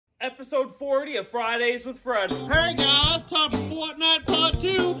Episode 40 of Fridays with Fred. Hey guys, time for Fortnite Part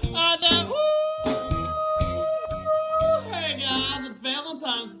 2. Hey guys, it's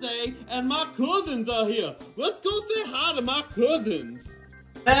Valentine's Day and my cousins are here. Let's go say hi to my cousins.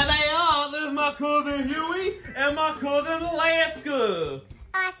 There they are. There's my cousin Huey and my cousin Alaska.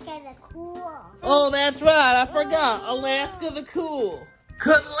 Alaska the cool. Oh, that's right. I forgot. Alaska the cool.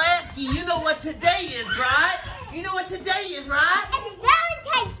 Cousin Alaska, you know what today is, right? You know what today is, right? It's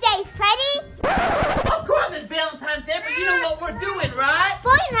Valentine's Day, Freddy. Of course it's Valentine's Day, but you know what we're doing, right?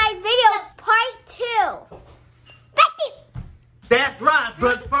 Fortnite video part 2. Ready? That's right,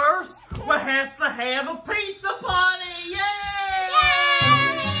 but first, we have to have a pizza party! Yay!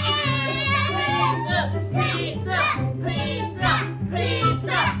 Pizza! Pizza!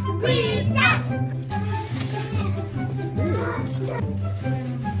 Pizza! Pizza!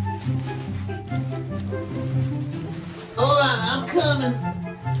 Hold on, I'm coming.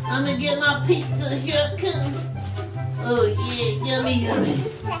 I'm gonna get my pizza. Here I come. Oh yeah, yummy, yummy.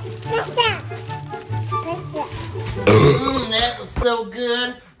 That was so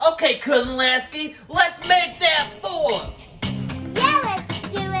good. Okay, Cousin Lasky, let's make that 4. Yeah, let's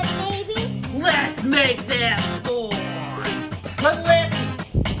do it, baby. Let's make that 4. Cousin Lasky,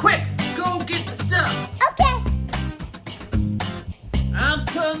 quick, go get the stuff. Okay. I'm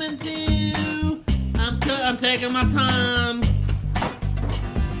coming too. I'm taking my time.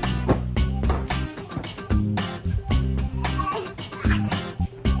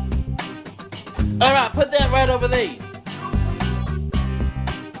 All right, put that right over there.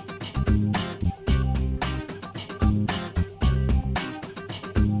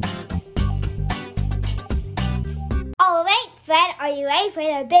 All right, Fred, are you ready for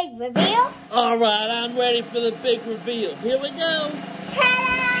the big reveal? All right, I'm ready for the big reveal. Here we go. Ta-da!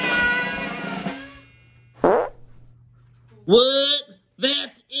 What?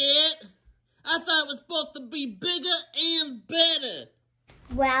 That's it? I thought it was supposed to be bigger and better.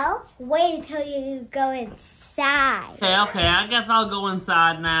 Well, wait until you go inside. Okay, I guess I'll go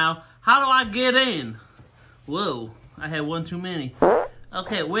inside now. How do I get in? Whoa, I had one too many.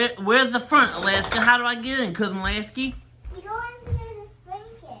 Okay, where's the front, Alaska? How do I get in, Cousin Lasky? You go under this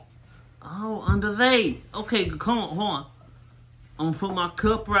blanket. Oh, under there. Okay, come on, hold on. I'm gonna put my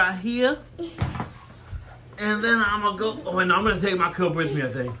cup right here. And then I'm gonna go, oh, and I'm gonna take my cup with me, I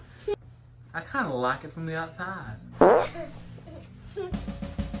think. I kind of like it from the outside.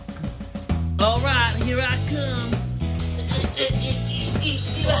 All right, here I come.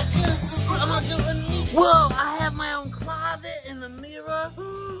 Whoa, I have my own closet and a mirror.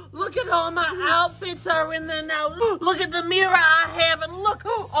 Look at all my outfits are in there now. Look at the mirror I have, and look,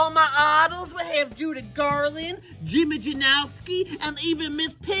 all my idols. We have Judah Garland, Jimmy Janowski, and even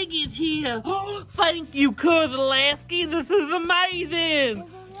Miss Piggy's here. Thank you, Cousin Lasky. This is amazing.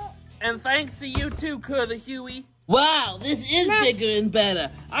 And thanks to you too, Cousin Huey. Wow, this is bigger and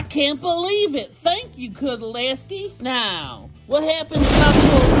better. I can't believe it. Thank you, Cousin Lasky. Now, what happens if I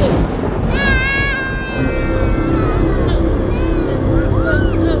pull this?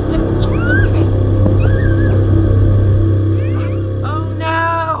 Oh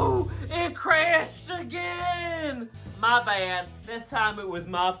no! It crashed again! My bad. This time it was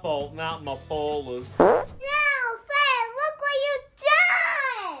my fault, not my father's. No, Fred, look what you've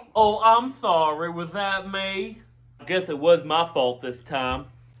done! Oh, I'm sorry. Was that me? I guess it was my fault this time.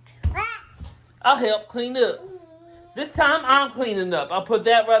 I'll help clean up. This time I'm cleaning up. I'll put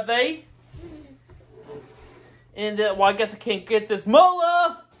that right there. And, well, I guess I can't get this.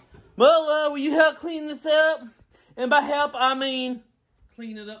 Mola! Mola, will you help clean this up? And by help, I mean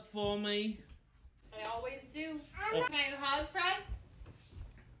clean it up for me. I always do. Can I hug, Fred?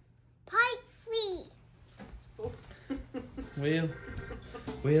 Pipe feet. Well,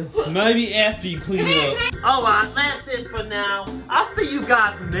 maybe after you clean it up. Alright, that's it for now. I'll see you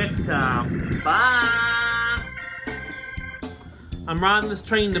guys next time. Bye! I'm riding this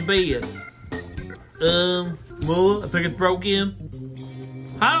train to bed. Well, I think it's broken.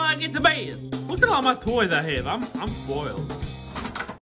 How do I get to bed? Look at all my toys I have. I'm spoiled.